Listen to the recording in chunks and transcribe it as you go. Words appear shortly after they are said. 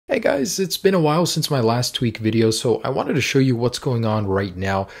Hey guys, it's been a while since my last tweak video, so I wanted to show you what's going on right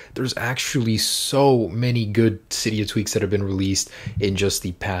now. There's actually so many good Cydia tweaks that have been released in just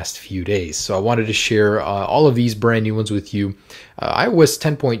the past few days. So I wanted to share all of these brand new ones with you. iOS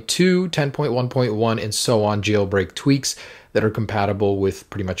 10.2, 10.1.1, and so on jailbreak tweaks that are compatible with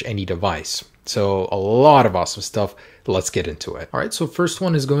pretty much any device. So a lot of awesome stuff. Let's get into it. All right, so first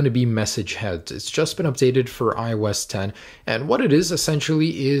one is going to be message heads. It's just been updated for iOS 10. And what it is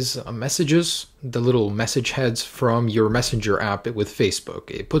essentially is messages, the little message heads from your Messenger app with Facebook.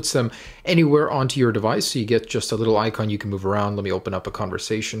 It puts them anywhere onto your device. So you get just a little icon you can move around. Let me open up a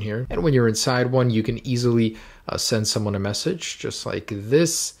conversation here. And when you're inside one, you can easily send someone a message just like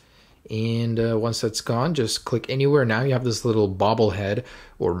this. And once that's gone, just click anywhere. Now you have this little bobblehead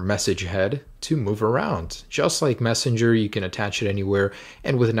or message head to move around. Just like Messenger, you can attach it anywhere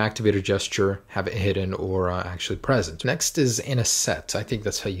and with an activator gesture, have it hidden or actually present. Next is Inset. I think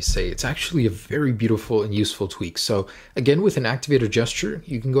that's how you say it. It's actually a very beautiful and useful tweak. So again, with an activator gesture,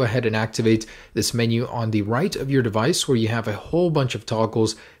 you can go ahead and activate this menu on the right of your device where you have a whole bunch of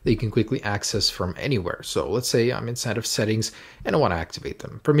toggles that you can quickly access from anywhere. So let's say I'm inside of settings and I want to activate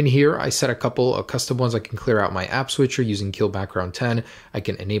them. From in here, I set a couple of custom ones. I can clear out my app switcher using Kill Background 10. I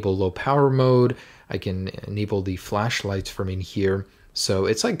can enable low power mode. I can enable the flashlights from in here. So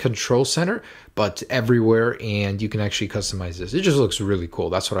it's like Control Center, but everywhere, and you can actually customize this. It just looks really cool.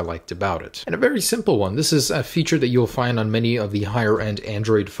 That's what I liked about it. And a very simple one. This is a feature that you'll find on many of the higher-end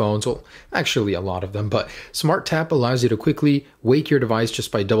Android phones. Well, actually a lot of them, but Smart Tap allows you to quickly wake your device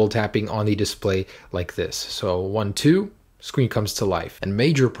just by double tapping on the display like this. So 1, 2, screen comes to life. And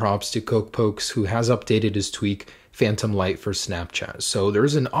major props to Coke Pokes, who has updated his tweak Phantom Light for Snapchat. So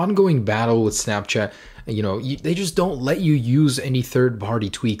there's an ongoing battle with Snapchat. You know, they just don't let you use any third-party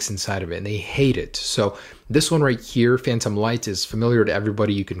tweaks inside of it, and they hate it. So this one right here, Phantom Light, is familiar to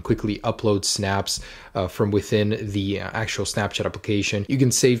everybody. You can quickly upload snaps from within the actual Snapchat application. You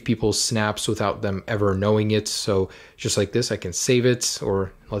can save people's snaps without them ever knowing it. So just like this, I can save it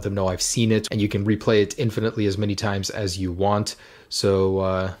or let them know I've seen it, and you can replay it infinitely as many times as you want.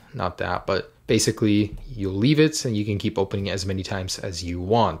 So not that, but basically, you'll leave it and you can keep opening it as many times as you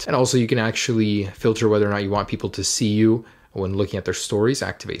want. And also you can actually filter whether or not you want people to see you when looking at their stories.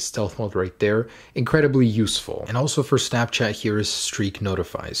 Activate stealth mode right there. Incredibly useful. And also for Snapchat, here is Streak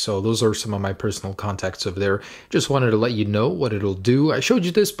Notify. So those are some of my personal contacts over there. Just wanted to let you know what it'll do. I showed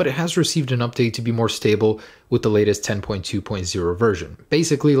you this, but it has received an update to be more stable with the latest 10.2.0 version.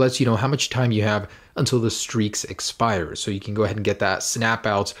 Basically lets you know how much time you have until the streaks expire. So you can go ahead and get that snap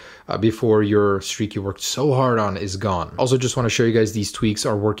out before your streak you worked so hard on is gone. Also just want to show you guys these tweaks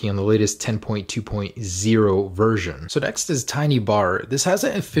are working on the latest 10.2.0 version. So next is Tiny Bar. This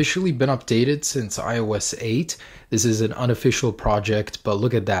hasn't officially been updated since iOS 8. This is an unofficial project, but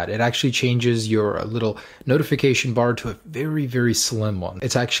look at that. It actually changes your little notification bar to a very, very slim one.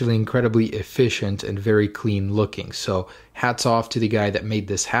 It's actually incredibly efficient and very clean looking. So hats off to the guy that made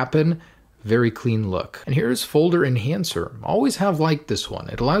this happen. Very clean look. And here's Folder Enhancer. Always have liked this one.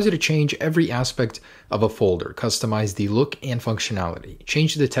 It allows you to change every aspect of a folder, customize the look and functionality,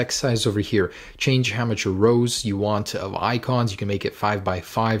 change the text size over here, change how much rows you want of icons. You can make it 5 by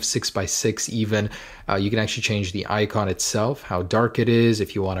 5, 6 by 6 even. You can actually change the icon itself, how dark it is,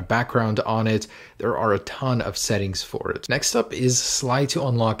 if you want a background on it. There are a ton of settings for it. Next up is Slide to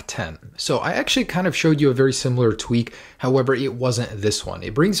Unlock 10. So I actually kind of showed you a very similar tweak. However, it wasn't this one.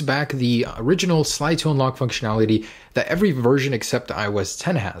 It brings back the original Slide to Unlock functionality that every version except iOS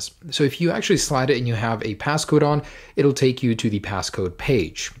 10 has. So if you actually slide it and you have a passcode on, it'll take you to the passcode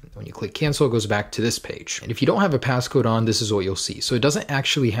page. When you click cancel, it goes back to this page. And if you don't have a passcode on, this is what you'll see. So it doesn't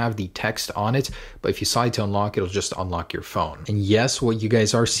actually have the text on it, but if you slide to unlock, it'll just unlock your phone. And yes, what you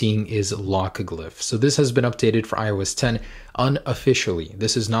guys are seeing is lock glyph. So this has been updated for iOS 10 unofficially.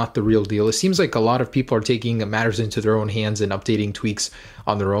 This is not the real deal. It seems like a lot of people are taking matters into their own hands and updating tweaks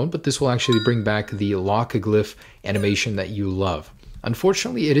on their own, but this will actually bring back the lock glyph animation that you love.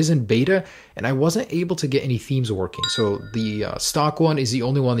 Unfortunately, it is in beta, and I wasn't able to get any themes working. So the stock one is the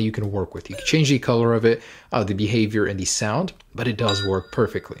only one that you can work with. You can change the color of it, the behavior, and the sound, but it does work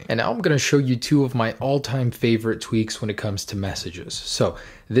perfectly. And now I'm going to show you two of my all-time favorite tweaks when it comes to messages. So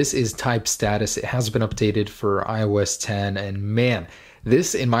this is Type Status. It has been updated for iOS 10, and man,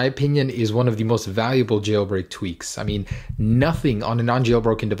 this, in my opinion, is one of the most valuable jailbreak tweaks. I mean, nothing on a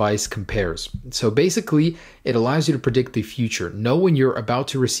non-jailbroken device compares. So basically, it allows you to predict the future, know when you're about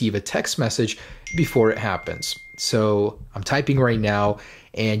to receive a text message before it happens. So I'm typing right now,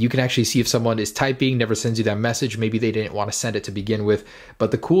 and you can actually see if someone is typing, never sends you that message. Maybe they didn't want to send it to begin with.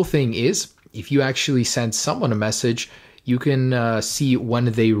 But the cool thing is, if you actually send someone a message, you can see when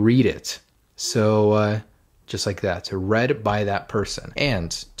they read it. So just like that, read by that person.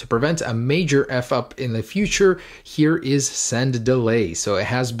 And to prevent a major F up in the future, here is send delay. So it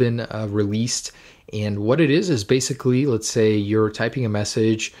has been released, and what it is basically, let's say you're typing a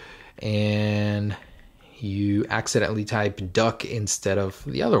message and you accidentally type duck instead of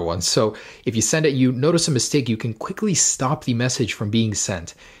the other one. So if you send it, you notice a mistake, you can quickly stop the message from being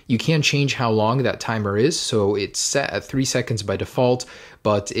sent. You can change how long that timer is, so it's set at 3 seconds by default,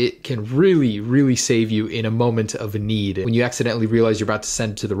 but it can really save you in a moment of need when you accidentally realize you're about to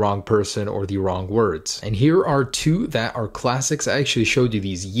send to the wrong person or the wrong words. And here are two that are classics. I actually showed you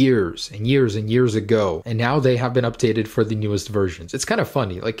these years and years ago, and now they have been updated for the newest versions. It's kind of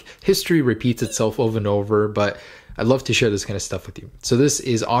funny, like history repeats itself over and over, but I'd love to share this kind of stuff with you. So this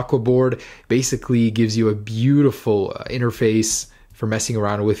is Aquaboard, basically gives you a beautiful interface for messing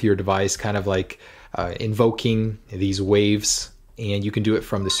around with your device, kind of like invoking these waves. And you can do it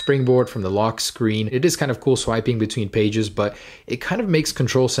from the springboard, from the lock screen. It is kind of cool swiping between pages, but it kind of makes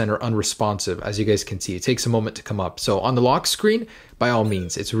Control Center unresponsive, as you guys can see. It takes a moment to come up. So on the lock screen, by all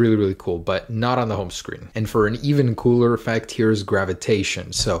means, it's really cool, but not on the home screen. And for an even cooler effect, here's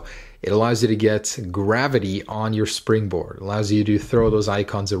gravitation. So it allows you to get gravity on your springboard. It allows you to throw those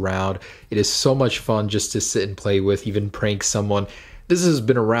icons around. It is so much fun just to sit and play with, even prank someone. This has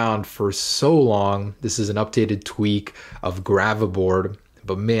been around for so long. This is an updated tweak of Graviboard,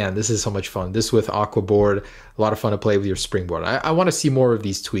 but man, this is so much fun. This with Aquaboard, a lot of fun to play with your springboard. I want to see more of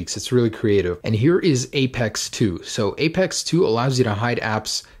these tweaks. It's really creative. And here is Apex 2. So Apex 2 allows you to hide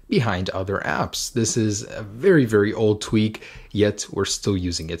apps behind other apps. This is a very old tweak, yet we're still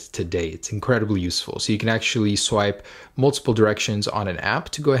using it today. It's incredibly useful. So you can actually swipe multiple directions on an app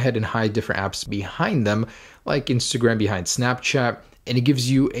to go ahead and hide different apps behind them, like Instagram behind Snapchat. And it gives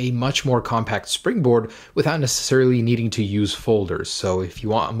you a much more compact springboard without necessarily needing to use folders. So if you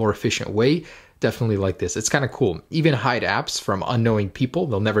want a more efficient way, definitely like this. It's kind of cool. Even hide apps from unknowing people.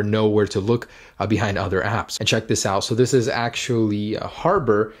 They'll never know where to look behind other apps. And check this out. So this is actually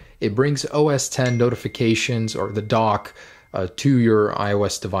Harbor. It brings OS 10 notifications or the dock to your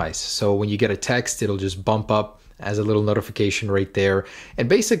iOS device. So when you get a text, it'll just bump up as a little notification right there. And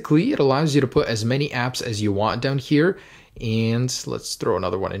basically, it allows you to put as many apps as you want down here. And let's throw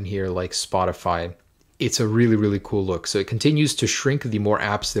another one in here like Spotify. It's a really cool look. So it continues to shrink the more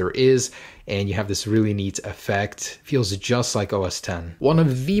apps there is, and you have this really neat effect. Feels just like OS 10. One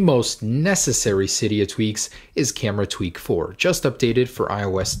of the most necessary Cydia tweaks is Camera Tweak 4, just updated for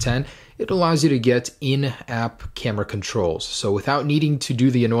iOS 10. It allows you to get in-app camera controls. So without needing to do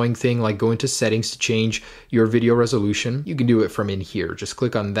the annoying thing like go into settings to change your video resolution, you can do it from in here. Just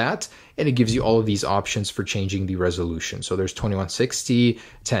click on that and it gives you all of these options for changing the resolution. So there's 2160,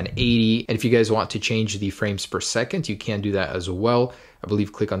 1080, and if you guys want to change the frames per second, you can do that as well. I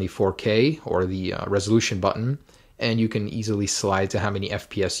believe click on the 4K or the resolution button, and you can easily slide to how many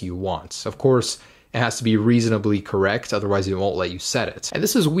FPS you want. Of course, it has to be reasonably correct, otherwise it won't let you set it. And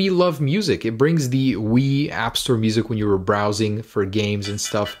this is We Love Music. It brings the Wii App Store music when you were browsing for games and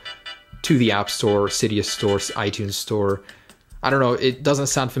stuff to the App Store, Cydia Store, iTunes Store. I don't know, it doesn't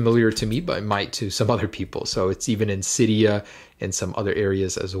sound familiar to me, but it might to some other people. So it's even in Cydia and some other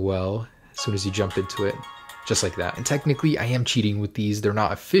areas as well, as soon as you jump into it. Just like that. And technically, I am cheating with these. They're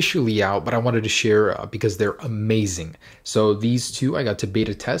not officially out, but I wanted to share because they're amazing. So these two I got to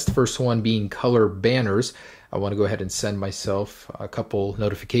beta test. First one being color banners. I want to go ahead and send myself a couple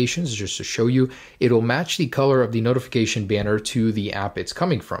notifications just to show you. It'll match the color of the notification banner to the app it's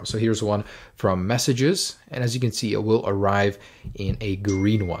coming from. So here's one from Messages. And as you can see, it will arrive in a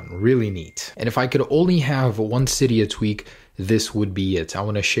green one. Really neat. And if I could only have one Cydia tweak, this would be it. I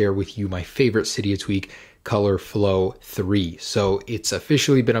want to share with you my favorite Cydia tweak, Color Flow 3. So it's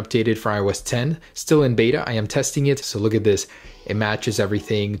officially been updated for iOS 10, still in beta. I am testing it. So look at this. It matches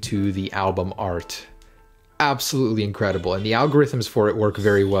everything to the album art. Absolutely incredible. And the algorithms for it work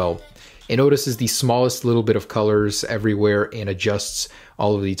very well. It notices the smallest little bit of colors everywhere and adjusts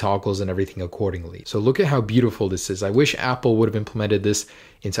all of the toggles and everything accordingly. So look at how beautiful this is. I wish Apple would have implemented this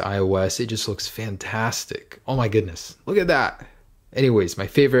into iOS. It just looks fantastic. Oh my goodness. Look at that. Anyways, my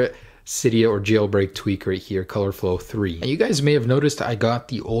favorite Cydia or Jailbreak tweak right here, Color Flow 3. And you guys may have noticed I got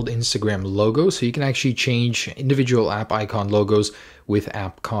the old Instagram logo, so you can actually change individual app icon logos with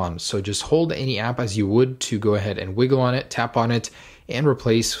app cons. So just hold any app as you would to go ahead and wiggle on it, tap on it, and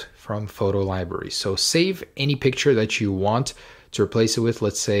replace from photo library. So save any picture that you want to replace it with.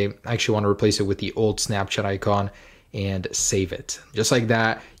 Let's say I actually want to replace it with the old Snapchat icon, and save it. Just like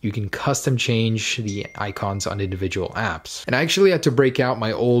that, you can custom change the icons on individual apps. And I actually had to break out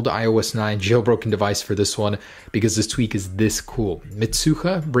my old iOS 9 jailbroken device for this one because this tweak is this cool.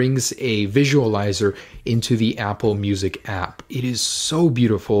 Mitsuha brings a visualizer into the Apple Music app. It is so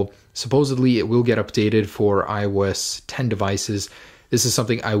beautiful. Supposedly it will get updated for iOS 10 devices. This is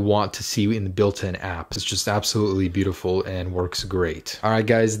something I want to see in the built-in app. It's just absolutely beautiful and works great. All right,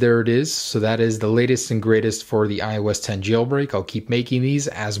 guys, there it is. So that is the latest and greatest for the iOS 10 jailbreak. I'll keep making these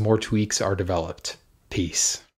as more tweaks are developed. Peace.